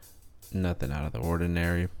Nothing out of the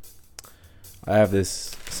ordinary. I have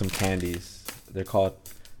some candies. They're called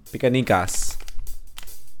picanicas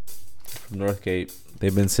from Northgate.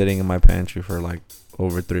 They've been sitting in my pantry for like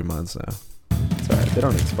over 3 months now. It's alright. They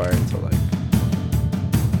don't expire until like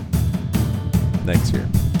next year.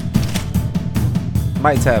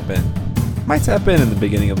 Might tap in the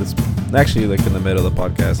beginning of this. Actually, like in the middle of the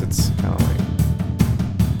podcast. It's kind of like.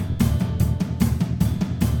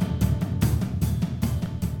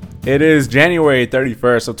 It is January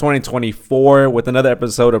 31st of 2024 with another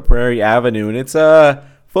episode of Prairie Avenue. And it's a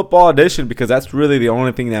football edition because that's really the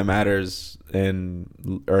only thing that matters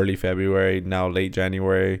in early February, now late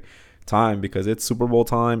January time, because it's Super Bowl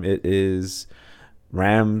time. It is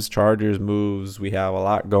Rams, Chargers moves. We have a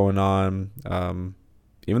lot going on.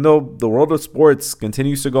 Even though the world of sports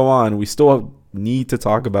continues to go on, we still need to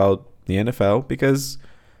talk about the NFL because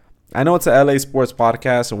I know it's a LA sports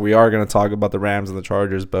podcast and we are going to talk about the Rams and the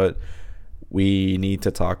Chargers, but we need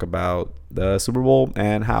to talk about the Super Bowl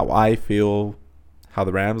and how I feel, how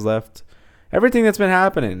the Rams left, everything that's been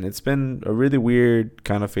happening. It's been a really weird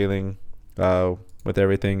kind of feeling with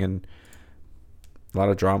everything and a lot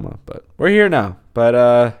of drama, but we're here now.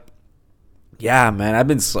 But yeah, man, I've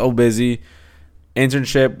been so busy.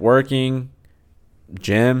 Internship, working,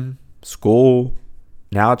 gym, school.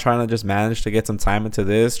 Now trying to just manage to get some time into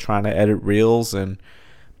this, trying to edit reels, and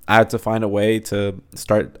I have to find a way to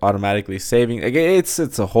start automatically saving. Again, it's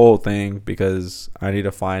a whole thing because I need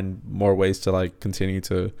to find more ways to like continue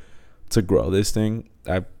to grow this thing.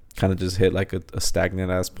 I kind of just hit like a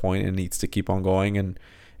stagnant ass point and needs to keep on going, and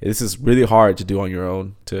this is really hard to do on your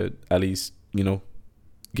own to at least,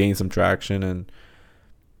 gain some traction.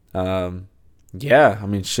 And yeah, I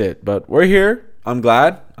mean shit, but we're here. I'm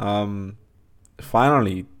glad.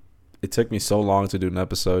 Finally, it took me so long to do an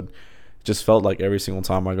episode. It just felt like every single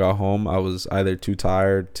time I got home, I was either too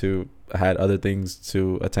tired, I had other things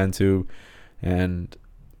to attend to, and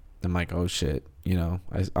I'm like, oh shit, I'm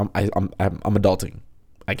adulting.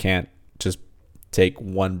 I can't just take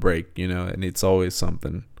one break, and it's always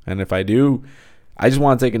something. And if I do, I just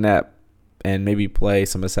want to take a nap and maybe play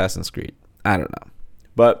some Assassin's Creed. I don't know,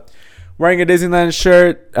 but wearing a Disneyland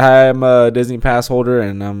shirt. I'm a Disney pass holder,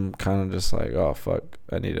 and I'm kind of just like, oh, fuck.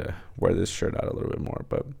 I need to wear this shirt out a little bit more.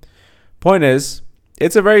 But point is,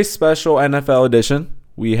 it's a very special NFL edition.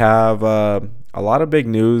 We have a lot of big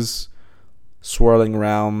news swirling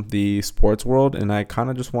around the sports world, and I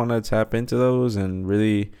kind of just want to tap into those and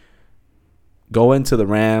really go into the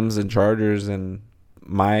Rams and Chargers and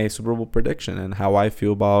my Super Bowl prediction and how I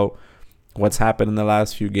feel about what's happened in the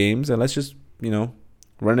last few games. And let's just,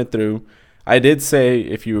 run it through. I did say,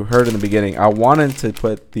 if you heard in the beginning, I wanted to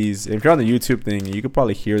put these. If you're on the YouTube thing, you could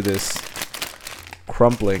probably hear this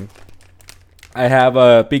crumpling. I have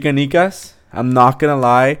picanicas. I'm not gonna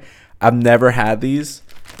lie, I've never had these.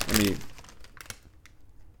 Let me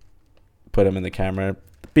put them in the camera.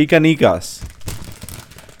 Picanicas.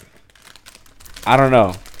 I don't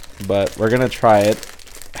know, but we're gonna try it.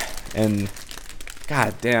 And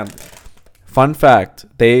god damn, fun fact,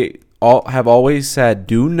 they all have always said,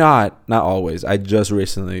 do not always, I just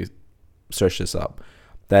recently searched this up,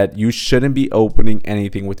 that you shouldn't be opening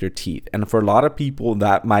anything with your teeth. And for a lot of people,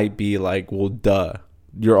 that might be like, well, duh,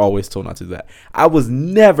 you're always told not to do that. I was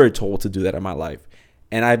never told to do that in my life.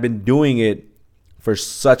 And I've been doing it for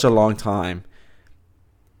such a long time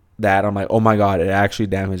that I'm like, oh my God, it actually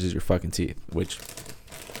damages your fucking teeth. Which,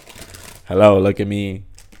 hello, look at me.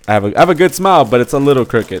 I have a good smile, but it's a little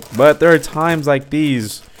crooked. But there are times like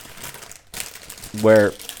these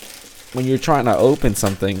where when you're trying to open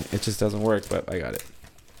something, it just doesn't work. But I got it.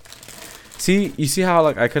 You see how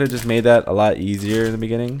like I could have just made that a lot easier in the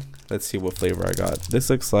beginning? Let's see what flavor I got. This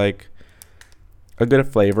looks like a good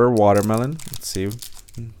flavor, watermelon. Let's see.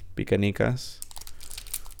 Picanicas.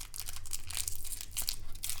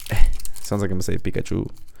 Sounds like I'm gonna say Pikachu.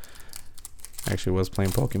 I actually was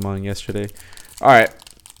playing Pokemon yesterday. Alright.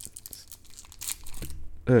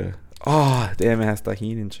 Oh, damn, it has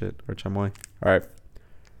tahini and shit. Or chamoy. Alright.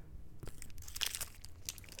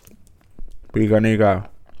 Picanica.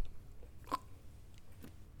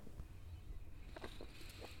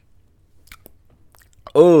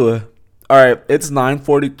 Oh, alright. It's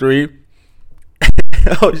 9:43.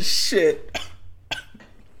 Oh shit.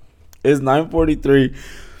 It's 9:43.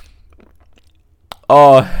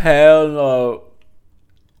 Oh hell no.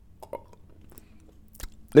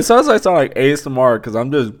 This sounds like ASMR because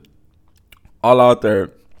I'm just all out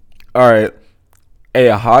there. Alright. Hey,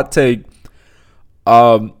 a hot take.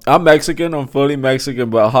 I'm Mexican. I'm fully Mexican,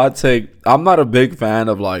 but hot take. I'm not a big fan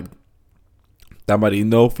of like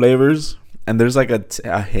tamarindo flavors. And there's like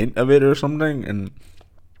a hint of it or something. And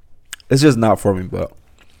It's just not for me, but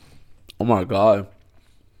oh my God.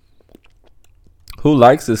 Who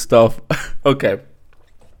likes this stuff? Okay.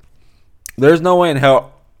 There's no way in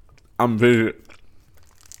hell I'm busy.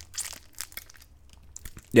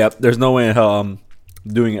 Yep, there's no way in hell I'm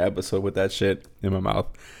doing an episode with that shit in my mouth.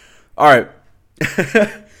 All right. All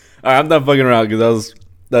right, I'm done fucking around because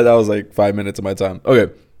that was like 5 minutes of my time.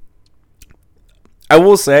 Okay. I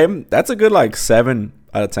will say that's a good like 7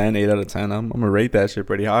 out of 10, 8 out of 10. I'm going to rate that shit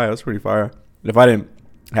pretty high. That's pretty fire. If I didn't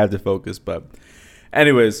have to focus. But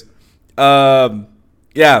anyways,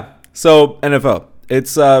 yeah. So NFL.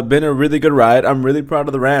 It's been a really good ride. I'm really proud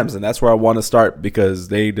of the Rams, and that's where I want to start because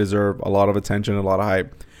they deserve a lot of attention, a lot of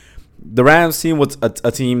hype. The Rams team was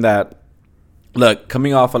a team that, look,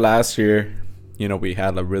 coming off of last year, you know, we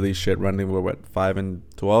had a really shit run. We were,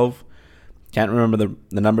 5-12? Can't remember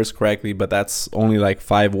the numbers correctly, but that's only like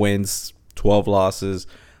 5 wins, 12 losses,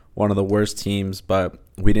 one of the worst teams. But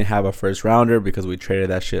we didn't have a first rounder because we traded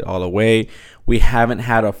that shit all away. We haven't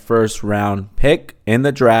had a first round pick in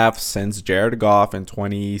the draft since Jared Goff in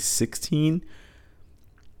 2016.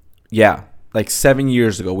 Yeah, like 7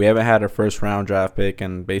 years ago. We haven't had a first round draft pick,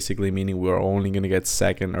 and basically meaning we're only going to get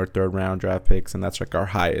second or third round draft picks, and that's like our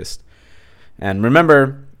highest. And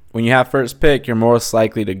remember, when you have first pick, you're most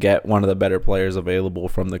likely to get one of the better players available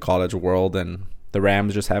from the college world, and the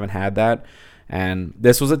Rams just haven't had that. And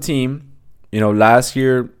this was a team, you know, last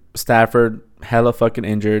year, Stafford, hella fucking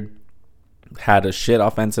injured, had a shit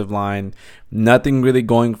offensive line, nothing really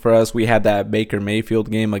going for us. We had that Baker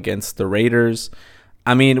Mayfield game against the Raiders.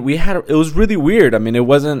 I mean, it was really weird. I mean, it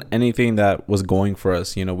wasn't anything that was going for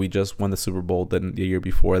us. You know, we just won the Super Bowl the year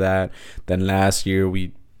before that. Then last year,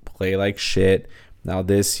 we play like shit. Now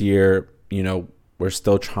this year, you know, we're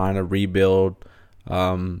still trying to rebuild,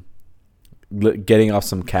 getting off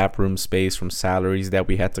some cap room space from salaries that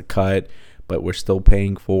we had to cut, but we're still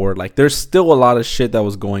paying for. Like, there's still a lot of shit that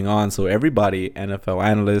was going on. So everybody, NFL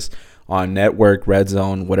analysts on network, red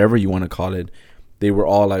zone, whatever you want to call it, they were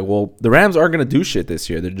all like, well, the Rams aren't going to do shit this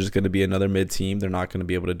year. They're just going to be another mid team. They're not going to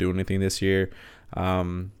be able to do anything this year.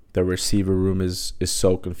 The receiver room is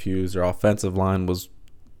so confused. Their offensive line was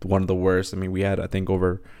one of the worst. I mean, we had, I think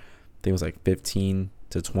it was like 15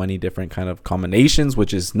 to 20 different kind of combinations,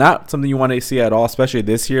 which is not something you want to see at all, especially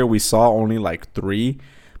this year. We saw only like 3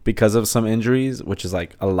 because of some injuries, which is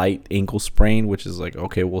like a light ankle sprain, which is like,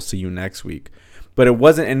 okay, we'll see you next week. But it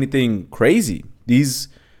wasn't anything crazy.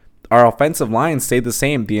 Our offensive line stayed the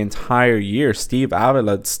same the entire year. Steve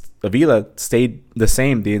Avila stayed the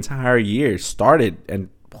same the entire year, started and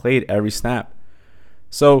played every snap.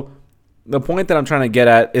 So the point that I'm trying to get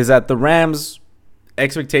at is that the Rams'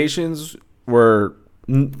 expectations were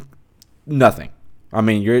nothing. I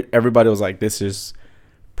mean, everybody was like, this is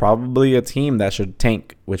probably a team that should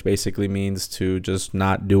tank, which basically means to just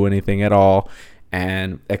not do anything at all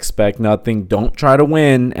and expect nothing. Don't try to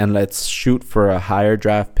win, and let's shoot for a higher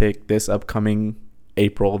draft pick this upcoming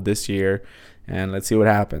April of this year, and let's see what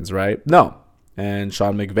happens, right? No. And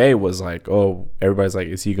Sean McVay was like, oh, everybody's like,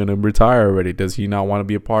 is he going to retire already? Does he not want to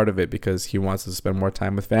be a part of it because he wants to spend more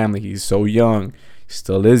time with family? He's so young. He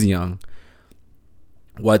still is young.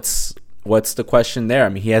 What's the question there? I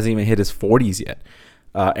mean, he hasn't even hit his 40s yet.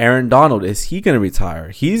 Aaron Donald, is he going to retire?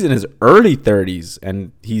 He's in his early 30s,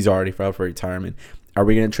 and he's already filed for retirement. Are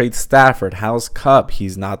we going to trade Stafford? How's Kupp?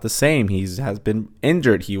 He's not the same. He has been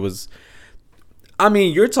injured. I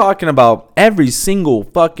mean, you're talking about every single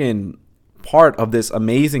fucking part of this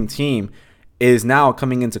amazing team is now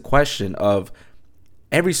coming into question of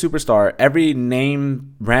every superstar, every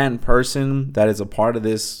name brand person that is a part of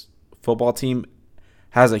this football team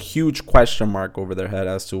has a huge question mark over their head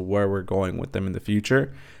as to where we're going with them in the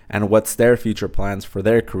future and what's their future plans for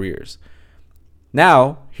their careers.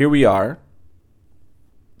 Now, here we are,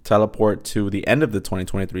 teleport to the end of the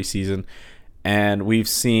 2023 season, and we've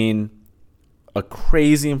seen a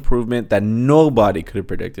crazy improvement that nobody could have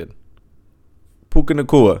predicted. Puka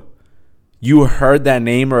Nacua. You heard that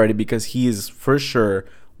name already because he is for sure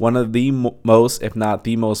one of the most, if not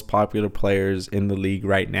the most popular players in the league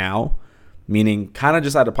right now. Meaning kind of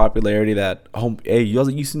just out of popularity that, oh, hey, you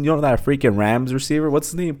know that freaking Rams receiver? What's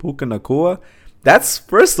his name? Puka Nacua? That's,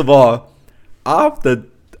 first of all, off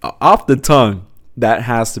the tongue. That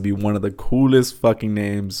has to be one of the coolest fucking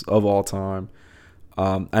names of all time.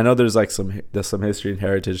 I know there's like some history and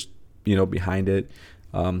heritage, you know, behind it.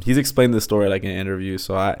 He's explained the story like in an interview,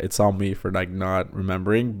 so it's on me for like not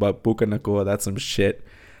remembering. But Puka Nacua, that's some shit.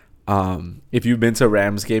 If you've been to a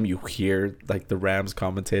Rams game, you hear like the Rams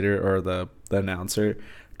commentator or the announcer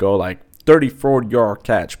go like 34-yard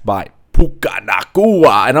catch by Puka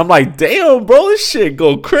Nacua, and I'm like, damn, bro, this shit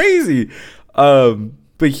go crazy.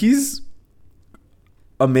 But But he's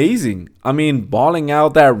amazing. I mean, balling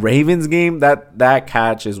out that Ravens game, that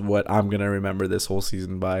catch is what I'm going to remember this whole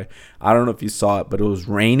season by. I don't know if you saw it, but it was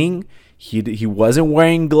raining. He wasn't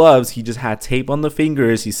wearing gloves. He just had tape on the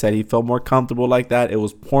fingers. He said he felt more comfortable like that. It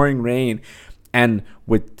was pouring rain. And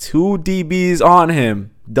with 2 DBs on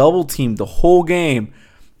him, double teamed the whole game,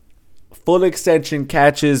 full extension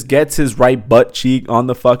catches, gets his right butt cheek on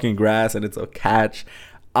the fucking grass, and it's a catch.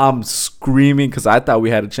 I'm screaming because I thought we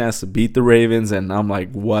had a chance to beat the Ravens, and I'm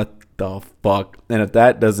like, what the fuck? And if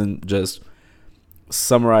that doesn't just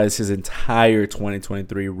summarize his entire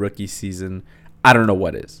 2023 rookie season, I don't know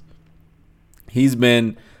what is. He's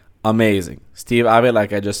been amazing. Steve Ave,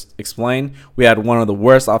 like I just explained, we had one of the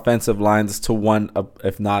worst offensive lines to one of,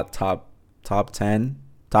 if not top 10,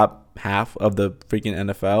 top half of the freaking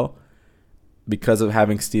NFL because of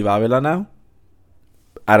having Steve Avila now.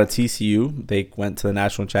 Out of TCU, they went to the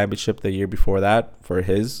national championship the year before that for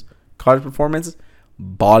his college performance.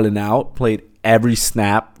 Balling out, played every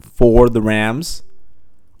snap for the Rams.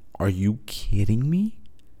 Are you kidding me?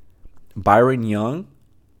 Byron Young,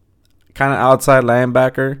 kind of outside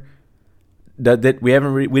linebacker. We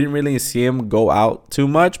didn't really see him go out too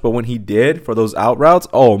much, but when he did for those out routes,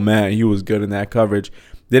 oh man, he was good in that coverage.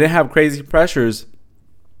 Didn't have crazy pressures,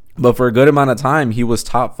 but for a good amount of time, he was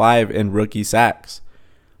top 5 in rookie sacks.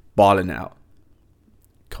 Balling out.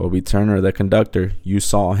 Kobe Turner, the conductor, you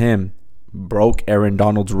saw him, broke Aaron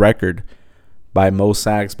Donald's record by most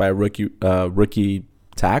sacks by a rookie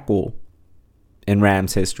tackle in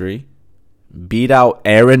Rams history. Beat out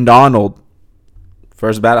Aaron Donald,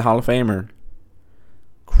 first ballot Hall of Famer.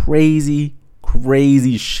 Crazy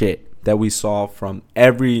shit that we saw from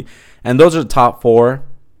every, and those are the top 4,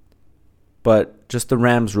 but just the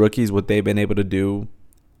Rams rookies, what they've been able to do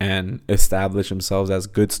and establish themselves as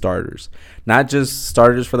good starters. Not just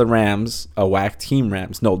starters for the Rams, a whack team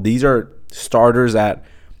Rams. No, these are starters that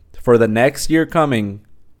for the next year coming,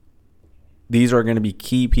 these are going to be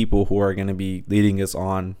key people who are going to be leading us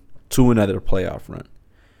on to another playoff run.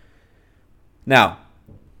 Now,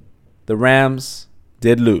 the Rams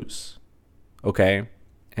did lose, okay?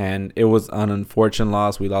 And it was an unfortunate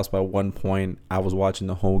loss. We lost by 1 point. I was watching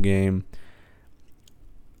the whole game.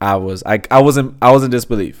 I was in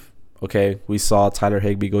disbelief. Okay, we saw Tyler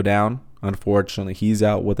Higbee go down. Unfortunately, he's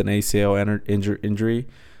out with an ACL injury,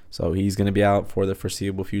 so he's going to be out for the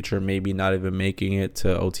foreseeable future. Maybe not even making it to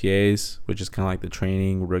OTAs, which is kind of like the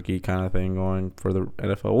training rookie kind of thing going for the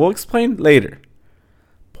NFL. We'll explain later.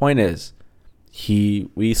 Point is,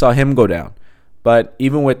 we saw him go down, but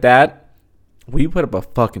even with that, we put up a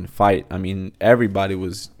fucking fight. I mean, everybody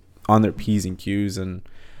was on their P's and Q's, and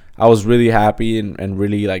I was really happy and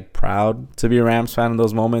really like proud to be a Rams fan in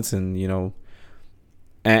those moments. And you know,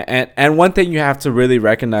 and one thing you have to really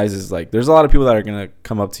recognize is like there's a lot of people that are gonna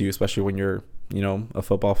come up to you, especially when you're, you know, a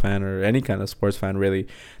football fan or any kind of sports fan really,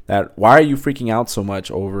 that why are you freaking out so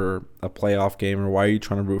much over a playoff game, or why are you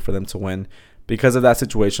trying to root for them to win because of that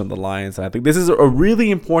situation with the Lions? And I think this is a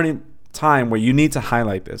really important time where you need to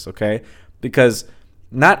highlight this, okay? Because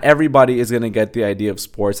not everybody is going to get the idea of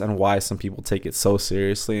sports and why some people take it so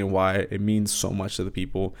seriously and why it means so much to the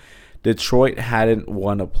people. Detroit hadn't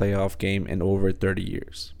won a playoff game in over 30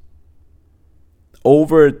 years.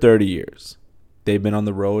 Over 30 years. They've been on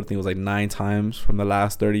the road, I think it was like 9 times from the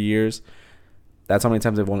last 30 years. That's how many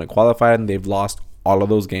times they've only qualified, and they've lost all of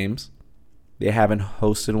those games. They haven't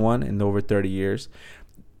hosted one in over 30 years.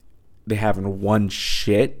 They haven't won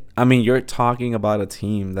shit. I mean, you're talking about a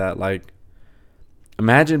team that, like,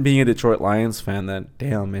 imagine being a Detroit Lions fan that,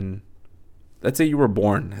 damn, and let's say you were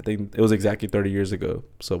born. I think it was exactly 30 years ago.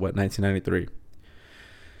 So, what, 1993?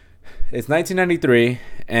 It's 1993,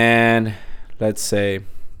 and let's say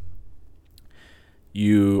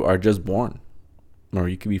you are just born, or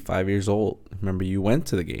you could be 5 years old. Remember, you went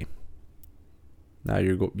to the game. Now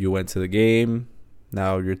you went to the game.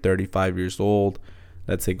 Now you're 35 years old.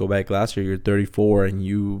 Let's say go back last year, you're 34, and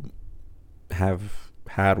you have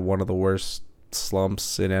had one of the worst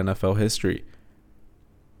slumps in NFL history.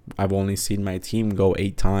 I've only seen my team go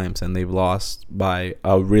 8 times, and they've lost by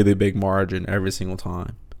a really big margin every single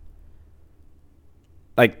time.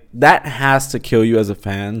 Like, that has to kill you as a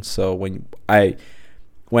fan. So when I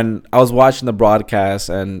was watching the broadcast,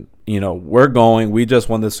 and you know, we just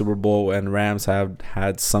won the Super Bowl, and Rams have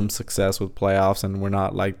had some success with playoffs, and we're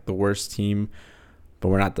not like the worst team, but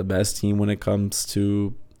we're not the best team when it comes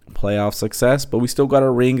to playoff success, but we still got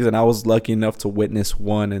our rings, and I was lucky enough to witness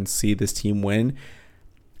one and see this team win.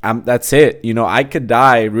 That's it. You know, I could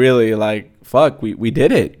die really, like, fuck, we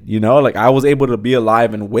did it. You know, like, I was able to be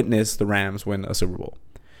alive and witness the Rams win a Super Bowl.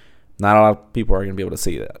 Not a lot of people are going to be able to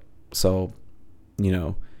see that. So, you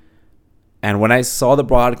know. And when I saw the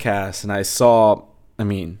broadcast and I saw,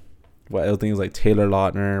 what other things like Taylor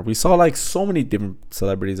Lautner, we saw like so many different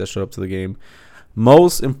celebrities that showed up to the game.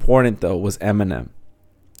 Most important though was Eminem,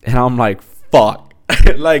 and I'm like, fuck.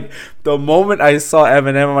 Like the moment I saw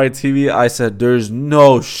Eminem on my TV, I said, "There's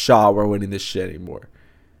no shot we're winning this shit anymore.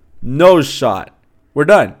 No shot. We're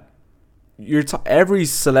done." Every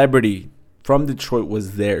celebrity from Detroit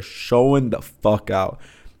was there, showing the fuck out.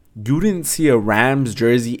 You didn't see a Rams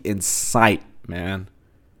jersey in sight, man.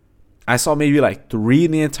 I saw maybe like 3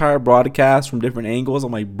 in the entire broadcast from different angles.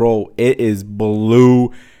 I'm like, bro, it is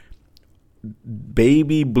blue.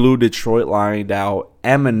 Baby blue Detroit lined out.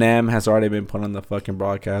 Eminem has already been put on the fucking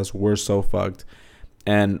broadcast. We're so fucked.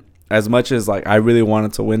 And as much as like I really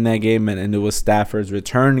wanted to win that game, and it was Stafford's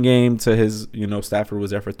return game to his, Stafford was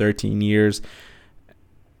there for 13 years.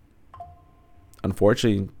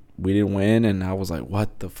 Unfortunately, we didn't win, and I was like,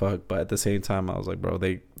 what the fuck? But at the same time, I was like, bro,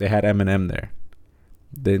 they had Eminem there.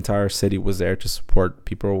 The entire city was there to support.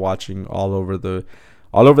 People were watching all over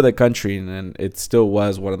the country, and it still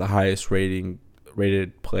was one of the highest rated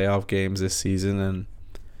playoff games this season. And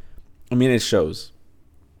it shows.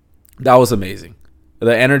 That was amazing.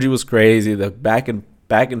 The energy was crazy. The back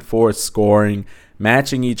and forth scoring,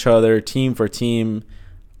 matching each other, team for team,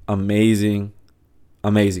 amazing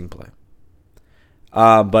play.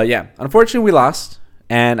 But yeah, unfortunately we lost,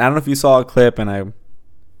 and I don't know if you saw a clip, and I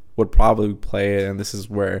would probably play it, and this is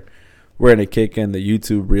where we're going to kick in the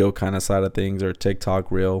YouTube reel kind of side of things, or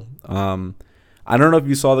TikTok reel. I don't know if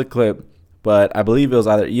you saw the clip, but I believe it was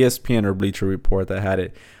either ESPN or Bleacher Report that had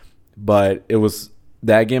it. But it was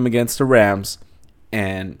that game against the Rams,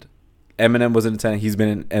 and Eminem was in attendance. He's been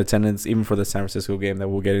in attendance even for the San Francisco game that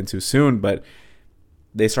we'll get into soon. But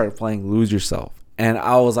they started playing Lose Yourself. And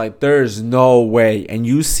I was like, there's no way. And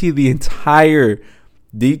you see the entire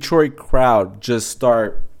Detroit crowd just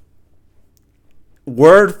start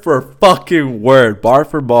word for fucking word, bar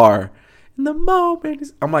for bar. In the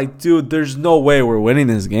moment, I'm like, dude, there's no way we're winning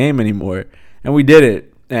this game anymore. And we did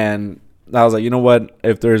it. And I was like, you know what?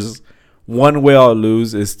 If there's one way I'll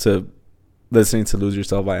lose is to listening to Lose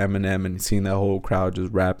Yourself by Eminem and seeing that whole crowd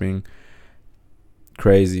just rapping.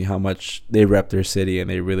 Crazy how much they rep their city and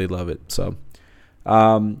they really love it. So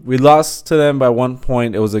we lost to them by 1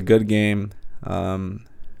 point. It was a good game.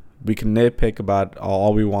 We can nitpick about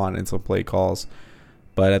all we want in some play calls,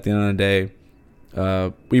 but at the end of the day,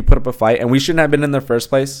 we put up a fight, and we shouldn't have been in the first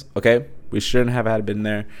place. Okay, we shouldn't have had been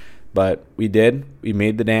there, but we did. We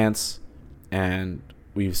made the dance, and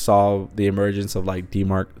we saw the emergence of like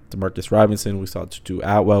Demarcus Robinson. We saw Tutu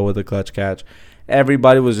Atwell with a clutch catch.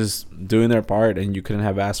 Everybody was just doing their part, and you couldn't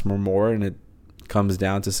have asked for more. And it comes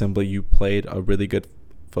down to simply you played a really good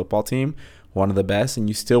football team, one of the best, and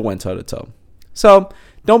you still went toe to toe. So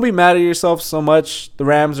don't be mad at yourself so much. The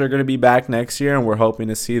Rams are going to be back next year, and we're hoping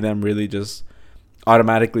to see them really just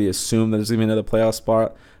automatically assume that there's going to be another playoff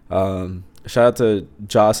spot. Shout out to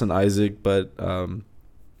Joss and Isaac, but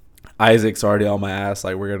Isaac's already on my ass.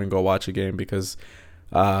 Like, we're going to go watch a game because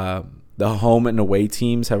the home and away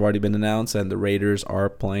teams have already been announced, and the Raiders are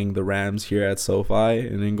playing the Rams here at SoFi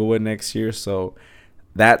in Inglewood next year. So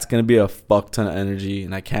that's going to be a fuck ton of energy,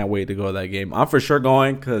 and I can't wait to go to that game. I'm for sure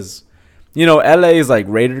going because, LA is like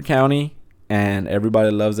Raider County, and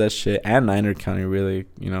everybody loves that shit, and Niner County, really,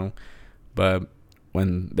 But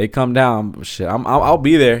when they come down, shit, I'll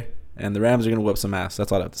be there, and the Rams are going to whip some ass.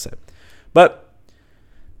 That's all I have to say. But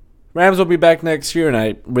Rams will be back next year, and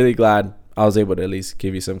I'm really glad I was able to at least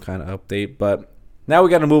give you some kind of update. But now we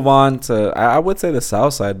got to move on to, I would say, the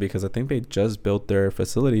South Side, because I think they just built their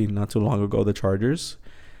facility not too long ago. The Chargers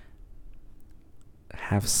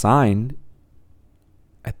have signed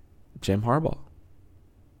Jim Harbaugh.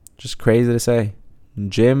 Just crazy to say.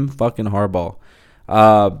 Jim fucking Harbaugh.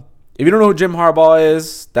 If you don't know who Jim Harbaugh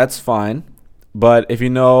is, that's fine. But if you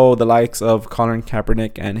know the likes of Colin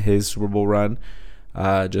Kaepernick and his Super Bowl run,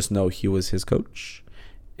 just know he was his coach.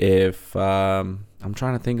 If I'm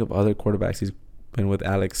trying to think of other quarterbacks, he's been with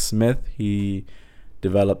Alex Smith. He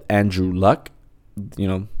developed Andrew Luck,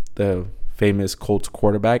 the famous Colts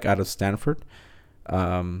quarterback out of Stanford.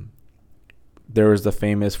 There was the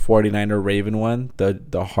famous 49er Raven one, the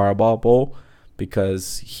Harbaugh Bowl,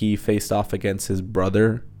 because he faced off against his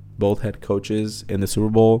brother, both head coaches in the Super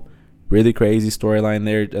Bowl. Really crazy storyline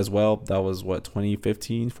there as well. That was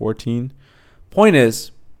 2015, 14. Point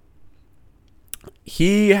is,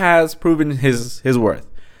 he has proven his worth.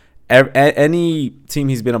 Any team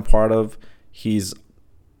he's been a part of, he's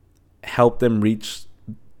helped them reach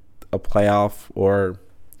a playoff or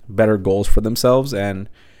better goals for themselves, and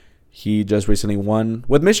he just recently won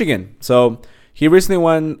with Michigan. So he recently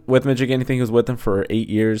won with Michigan. I think he was with them for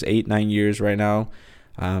 9 years right now,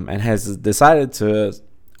 and has decided to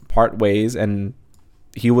part ways. And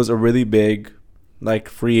he was a really big, like,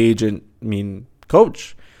 free agent,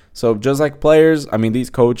 coach. So just like players, these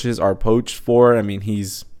coaches are poached for.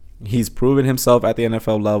 He's proven himself at the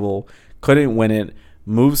NFL level, couldn't win it,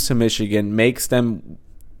 moves to Michigan, makes them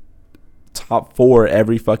top 4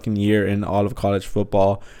 every fucking year in all of college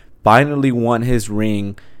football, finally won his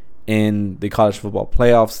ring in the college football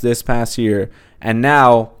playoffs this past year. And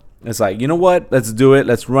now it's like, you know what? Let's do it.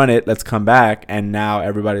 Let's run it. Let's come back. And now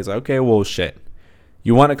everybody's like, okay, well, shit.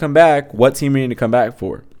 You want to come back? What team are you going to come back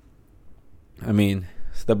for?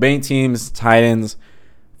 The main teams, Titans,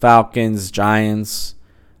 Falcons, Giants,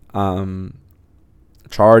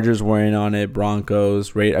 Chargers were in on it,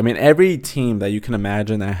 Broncos, every team that you can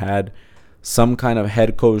imagine that had some kind of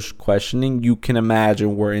head coach questioning, you can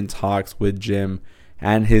imagine we're in talks with Jim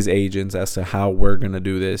and his agents as to how we're going to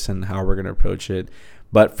do this and how we're going to approach it.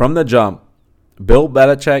 But from the jump, Bill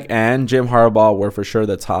Belichick and Jim Harbaugh were for sure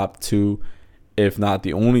the top 2, if not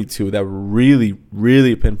the only 2, that really,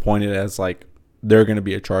 really pinpointed as like they're going to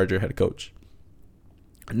be a Charger head coach.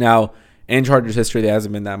 Now, in Chargers history, there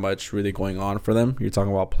hasn't been that much really going on for them. You're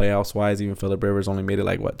talking about playoffs-wise. Even Phillip Rivers only made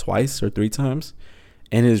it twice or 3 times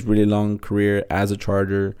in his really long career as a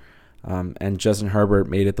Charger. And Justin Herbert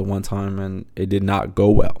made it the one time, and it did not go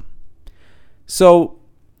well. So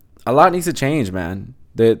a lot needs to change, man.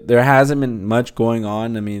 There hasn't been much going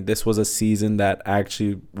on. This was a season that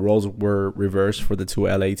actually roles were reversed for the 2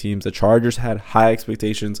 LA teams. The Chargers had high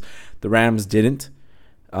expectations. The Rams didn't.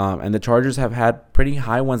 And the Chargers have had pretty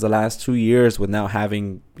high ones the last 2 years with now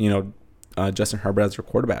having, Justin Herbert as their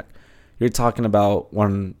quarterback. You're talking about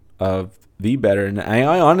one of the better, and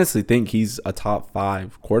I honestly think he's a top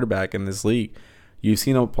 5 quarterback in this league. You've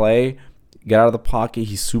seen him play, get out of the pocket.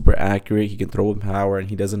 He's super accurate. He can throw with power, and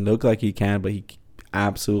he doesn't look like he can, but he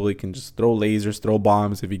absolutely can just throw lasers, throw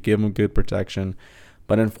bombs if you give him good protection.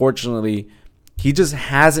 But unfortunately, he just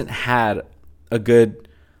hasn't had a good,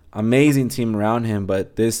 amazing team around him.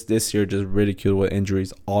 But this year just ridiculed with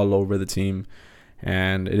injuries all over the team,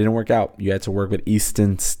 and it didn't work out. You had to work with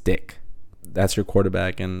Easton Stick. That's your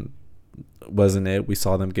quarterback, and wasn't it? We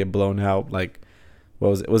saw them get blown out. What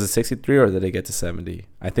was it? Was it 63 or did they get to 70?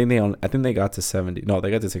 I think they got to 70. No,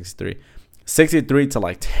 they got to 63. 63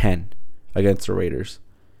 to 10 against the Raiders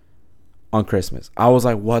on Christmas. I was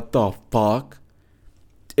like, what the fuck?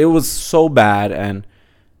 It was so bad, and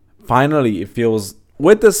finally it feels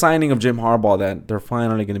with the signing of Jim Harbaugh that they're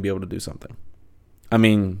finally going to be able to do something.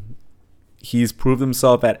 He's proved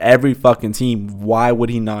himself at every fucking team. Why would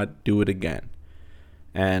he not do it again?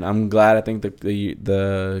 And I'm glad. I think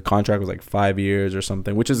the contract was 5 years or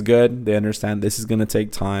something, which is good. They understand this is going to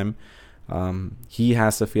take time. He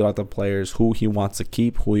has to feel out the players, who he wants to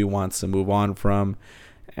keep, who he wants to move on from,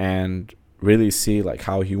 and really see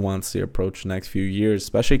how he wants to approach the next few years,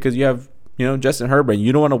 especially because you have, Justin Herbert.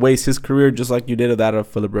 You don't want to waste his career just like you did that of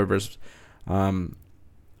Phillip Rivers,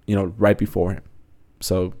 right before him.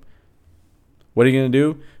 So what are you going to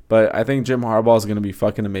do? But I think Jim Harbaugh is going to be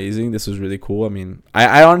fucking amazing. This was really cool.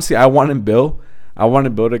 I honestly, I wanted Bill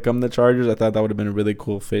to come to the Chargers. I thought that would have been a really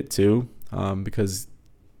cool fit too, because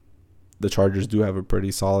the Chargers do have a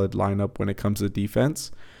pretty solid lineup when it comes to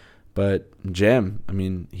defense. But Jim,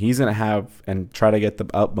 he's going to have and try to get the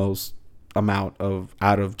utmost amount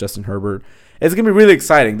out of Justin Herbert. It's going to be really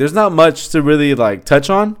exciting. There's not much to really touch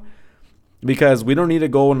on, because we don't need to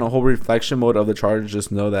go in a whole reflection mode of the Chargers.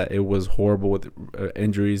 Just know that it was horrible with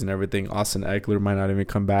injuries and everything. Austin Eckler might not even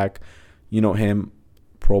come back. Him,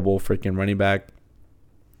 Pro Bowl freaking running back.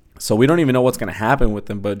 So we don't even know what's going to happen with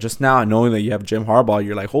them. But just now, knowing that you have Jim Harbaugh,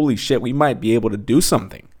 you're like, holy shit, we might be able to do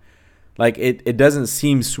something. It doesn't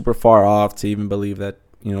seem super far off to even believe that,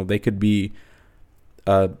 they could be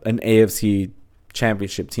an AFC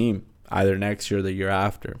championship team either next year or the year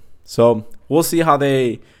after. So we'll see how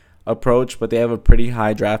they approach, but they have a pretty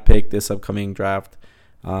high draft pick this upcoming draft.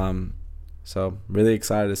 So really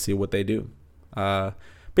excited to see what they do. But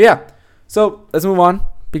yeah, so let's move on,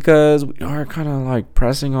 because we are kind of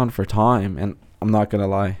pressing on for time, and I'm not gonna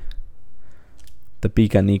lie, the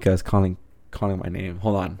Pika Nika is calling my name.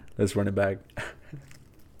 Hold on, let's run it back.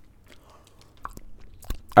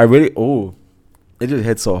 It just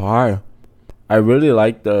hit so hard. I really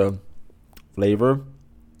like the flavor.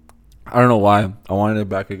 I don't know why. I wanted it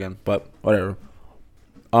back again, but whatever.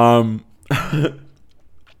 Damn,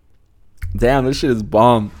 this shit is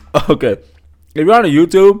bomb. Okay. If you're on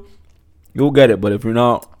YouTube, you'll get it, but if you're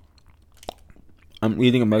not, I'm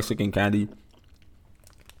eating a Mexican candy.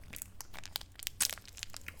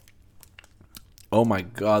 Oh my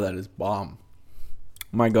god, that is bomb.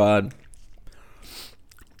 My God.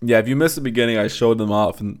 Yeah, if you missed the beginning, I showed them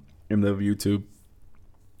off in the YouTube.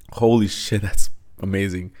 Holy shit, that's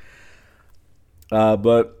amazing.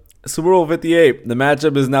 But Super Bowl 58, the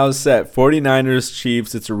matchup is now set. 49ers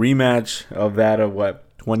Chiefs. It's a rematch of that of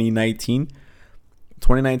what? 2019?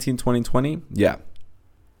 2019, 2020? Yeah.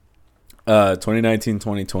 2019,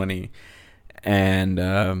 2020.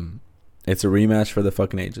 And it's a rematch for the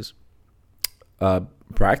fucking ages.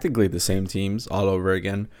 Practically the same teams all over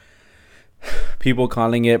again. People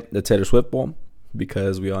calling it the Taylor Swift Bowl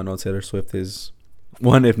because we all know Taylor Swift is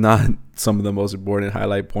one, if not some of the most important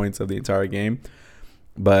highlight points of the entire game.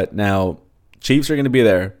 But now, Chiefs are going to be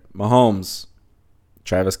there. Mahomes,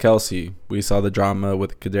 Travis Kelce. We saw the drama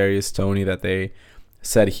with Kadarius Toney that they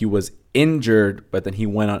said he was injured, but then he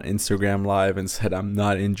went on Instagram Live and said, I'm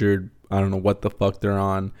not injured. I don't know what the fuck they're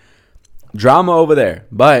on. Drama over there,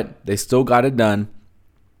 but they still got it done.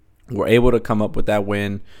 Were able to come up with that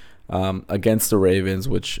win against the Ravens,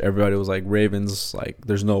 which everybody was like, Ravens, like,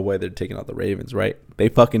 there's no way they're taking out the Ravens, right? They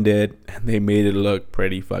fucking did, and they made it look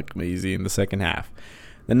pretty fucking easy in the second half.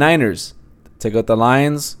 The Niners take out the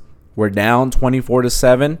Lions. Were down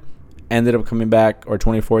 24-7, ended up coming back, or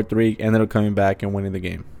 24-3, ended up coming back and winning the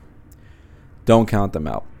game. Don't count them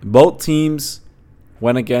out. Both teams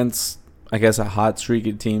went against, I guess, a hot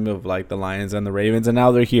streaky team of like the Lions and the Ravens, and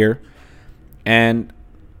now they're here. And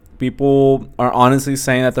people are honestly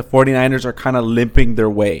saying that the 49ers are kind of limping their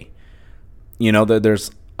way. You know, that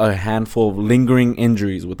there's a handful of lingering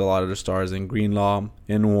injuries with a lot of the stars in Greenlaw,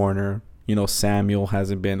 in Warner. You know, Samuel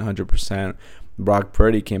hasn't been 100%. Brock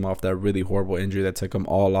Purdy came off that really horrible injury that took him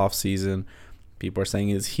all off season. People are saying,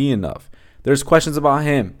 is he enough? There's questions about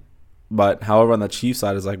him. But, however, on the Chiefs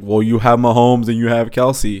side, it's like, well, you have Mahomes and you have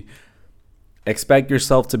Kelce. Expect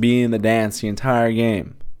yourself to be in the dance the entire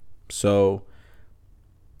game. So,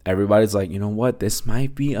 everybody's like, you know what? This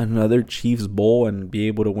might be another Chiefs bowl and be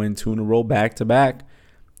able to win 2 in a row back to back.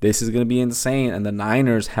 This is going to be insane. And the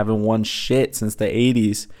Niners haven't won shit since the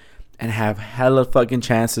 80s and have hella fucking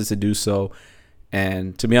chances to do so.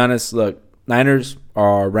 And to be honest, look, Niners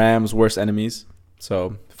are Rams' worst enemies.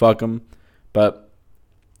 So, fuck them. But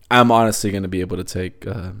I'm honestly going to be able to take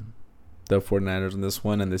the 49ers in this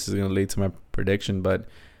one. And this is going to lead to my prediction. But,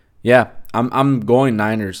 yeah, I'm going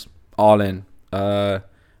Niners all in.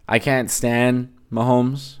 I can't stand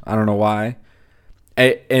Mahomes. I don't know why.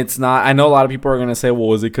 It's not. I know a lot of people are going to say,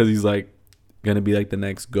 well, is it because he's like going to be like the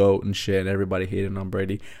next GOAT and shit? Everybody hated on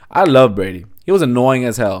Brady. I love Brady. He was annoying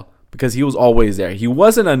as hell because he was always there. He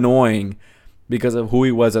wasn't annoying because of who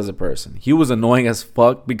he was as a person. He was annoying as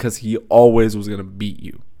fuck because he always was going to beat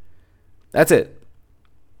you. That's it.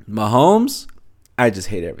 Mahomes, I just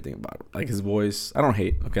hate everything about him. Like his voice. I don't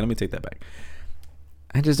hate. Okay, let me take that back.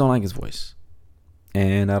 I just don't like his voice.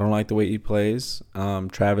 And I don't like the way he plays.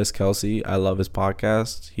 Travis Kelce, I love his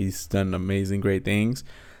podcast. He's done amazing, great things.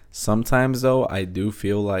 Sometimes, though, I do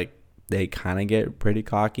feel like they kind of get pretty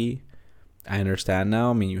cocky. I understand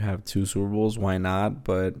now. I mean, you have 2 Super Bowls. Why not?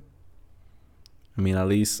 But, I mean, at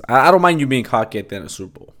least I don't mind you being cocky at the end of the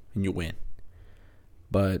Super Bowl and you win.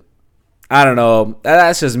 But, I don't know.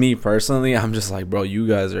 That's just me personally. I'm just like, bro, you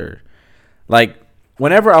guys are like,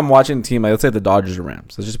 whenever I'm watching a team, like let's say the Dodgers or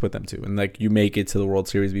Rams, let's just put them 2, and like you make it to the World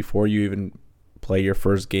Series before you even play your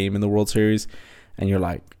first game in the World Series, and you're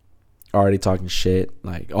like already talking shit,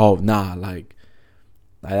 like, oh nah, like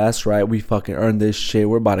that's right, we fucking earned this shit,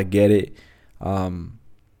 we're about to get it. And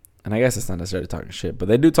I guess it's not necessarily talking shit, but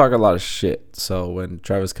they do talk a lot of shit. So when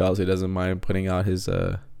Travis Kelce doesn't mind putting out his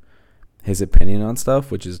opinion on stuff,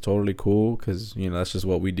 which is totally cool, because you know that's just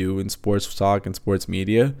what we do in sports talk and sports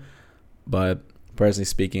media. But personally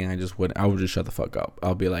speaking, I would just shut the fuck up.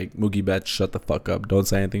 I'll be like, Mookie Betts, shut the fuck up. Don't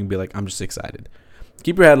say anything. Be like, I'm just excited.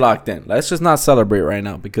 Keep your head locked in. Let's just not celebrate right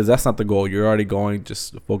now because that's not the goal. You're already going.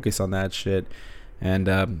 Just focus on that shit.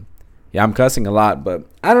 And, yeah, I'm cussing a lot, but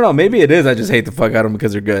I don't know. Maybe it is. I just hate the fuck out of them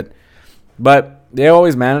because they're good. But they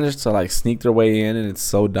always manage to, like, sneak their way in, and it's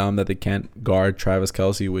so dumb that they can't guard Travis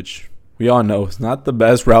Kelce, which we all know is not the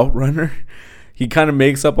best route runner. He kind of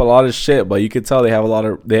makes up a lot of shit, but you could tell they have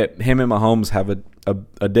him and Mahomes have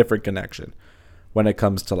a different connection when it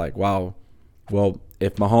comes to like, wow, well,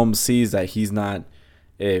 if Mahomes sees that he's not,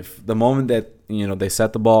 if the moment that, you know, they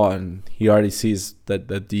set the ball and he already sees the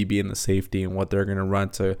DB and the safety and what they're going to run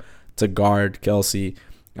to guard Kelce,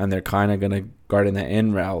 and they're kind of going to guard in the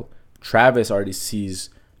in route, Travis already sees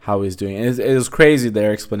how he's doing. It was crazy,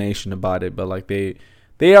 their explanation about it, but like they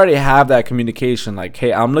already have that communication, like,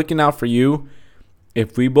 hey, I'm looking out for you.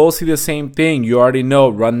 If we both see the same thing, you already know,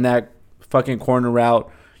 run that fucking corner route.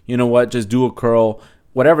 You know what? Just do a curl,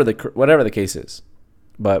 whatever the case is.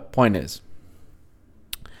 But point is,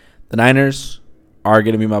 The Niners are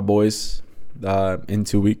going to be my boys in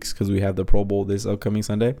 2 weeks because we have the Pro Bowl this upcoming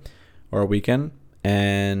Sunday or weekend.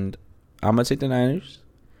 And I'm going to take the Niners.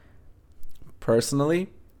 Personally,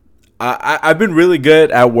 I've been really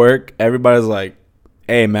good at work. Everybody's like,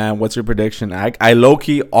 hey, man, what's your prediction? I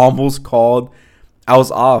low-key almost called. I was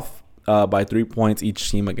off by 3 points each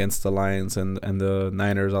team against the Lions and the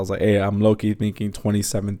Niners. I was like, hey, I'm low-key thinking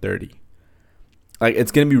 27-30. Like,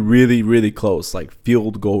 it's going to be really, really close, like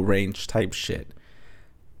field goal range type shit.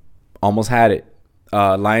 Almost had it.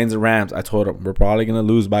 Lions and Rams, I told them we're probably going to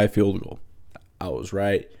lose by a field goal. I was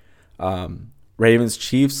right. Ravens,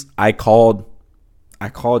 Chiefs, I called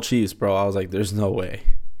Chiefs, bro. I was like, there's no way.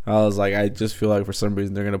 I was like, I just feel like for some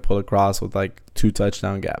reason they're going to pull across with like 2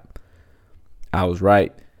 touchdown gap. I was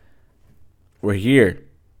right. We're here.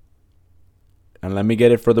 And let me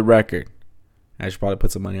get it for the record. I should probably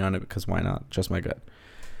put some money on it because why not? Just my gut.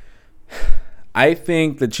 I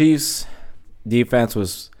think the Chiefs defense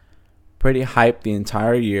was pretty hyped the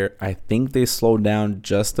entire year. I think they slowed down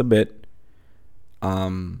just a bit.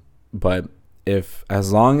 But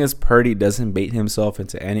as long as Purdy doesn't bait himself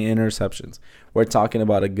into any interceptions, we're talking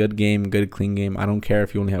about a good game, good clean game. I don't care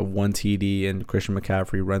if you only have 1 TD and Christian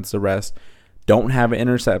McCaffrey runs the rest. Don't have an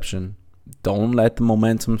interception. Don't let the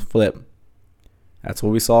momentum flip. That's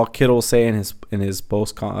what we saw Kittle say in his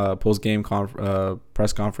post game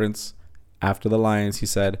press conference after the Lions. He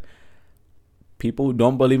said, "People who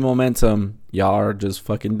don't believe momentum, y'all are just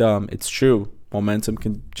fucking dumb." It's true. Momentum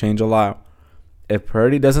can change a lot. If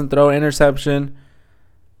Purdy doesn't throw an interception,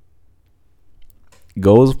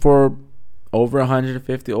 goes for over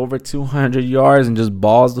 150, over 200 yards, and just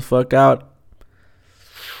balls the fuck out,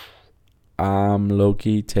 I'm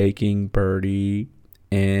low-key taking Purdy,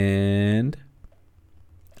 and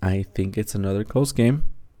I think it's another close game.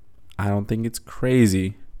 I don't think it's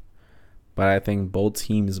crazy, but I think both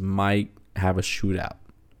teams might have a shootout.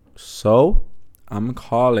 So I'm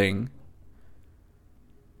calling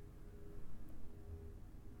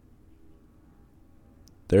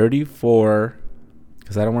 34,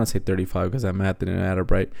 because I don't want to say 35 because that math didn't add up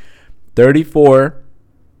right.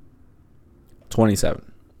 34-27.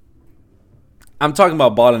 I'm talking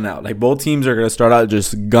about balling out. Like, both teams are going to start out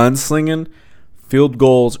just gunslinging, field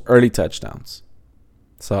goals, early touchdowns.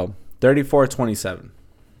 So 34-27.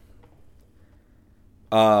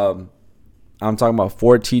 I'm talking about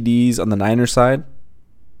 4 TDs on the Niners side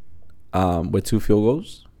with 2 field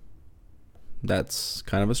goals. That's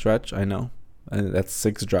kind of a stretch, I know. And that's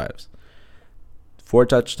 6 drives. 4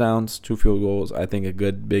 touchdowns, 2 field goals. I think a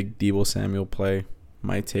good big Deebo Samuel play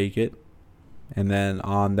might take it. And then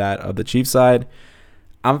on that of the Chiefs side,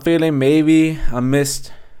 I'm feeling maybe a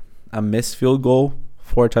missed field goal,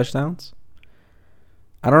 4 touchdowns.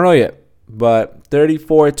 I don't know yet. But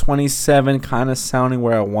 34-27 kind of sounding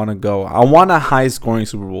where I want to go. I want a high-scoring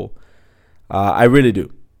Super Bowl. I really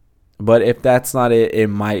do. But if that's not it, it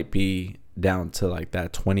might be down to like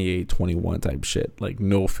that 28-21 type shit. Like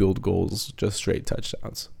no field goals, just straight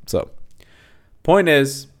touchdowns. So, point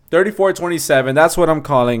is, 34-27. That's what I'm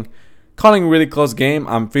calling. Calling a really close game.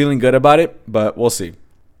 I'm feeling good about it, but we'll see.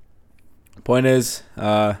 Point is,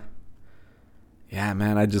 yeah,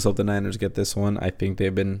 man, I just hope the Niners get this one. I think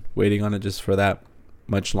they've been waiting on it just for that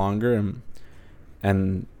much longer.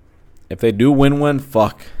 And if they do win one,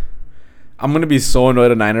 fuck. I'm going to be so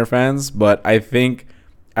annoyed at Niner fans, but I think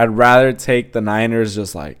I'd rather take the Niners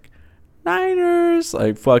just like, Niners,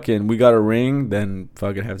 like fucking we got a ring, than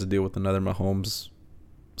fucking have to deal with another Mahomes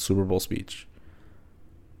Super Bowl speech.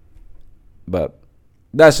 But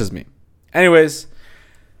that's just me. Anyways,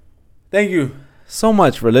 thank you so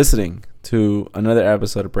much for listening to another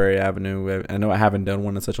episode of Prairie Avenue. I know I haven't done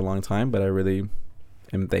one in such a long time, but I really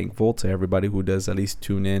am thankful to everybody who does at least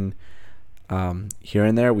tune in here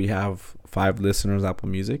and there. We have 5 listeners on Apple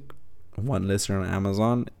Music, 1 listener on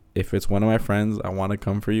Amazon. If it's one of my friends, I want to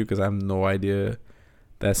come for you because I have no idea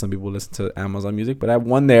that some people listen to Amazon Music, but I have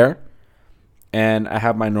 1 there. And I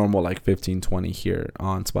have my normal like 15, 20 here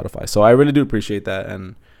on Spotify. So I really do appreciate that.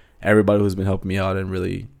 And everybody who's been helping me out and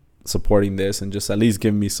really supporting this and just at least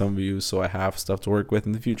giving me some views so I have stuff to work with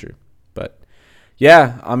in the future. But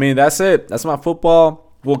yeah, I mean, that's it. That's my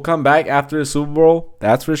football. We'll come back after the Super Bowl.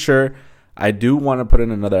 That's for sure. I do want to put in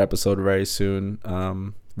another episode very soon.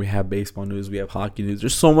 We have baseball news. We have hockey news.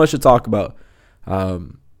 There's so much to talk about,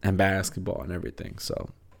 and basketball and everything.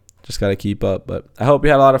 So just got to keep up. But I hope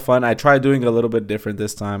you had a lot of fun. I tried doing it a little bit different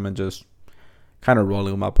this time and just kind of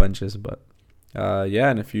rolling with my punches. But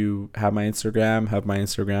yeah, and if you have my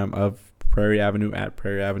Instagram of Prairie Avenue, at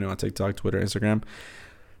Prairie Avenue on TikTok, Twitter, Instagram,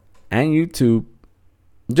 and YouTube.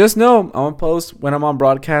 Just know I'm going to post when I'm on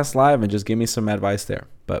broadcast live and just give me some advice there.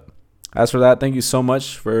 But As for that, thank you so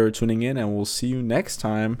much for tuning in, and we'll see you next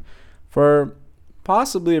time for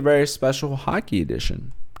possibly a very special hockey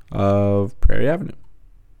edition of Prairie Avenue.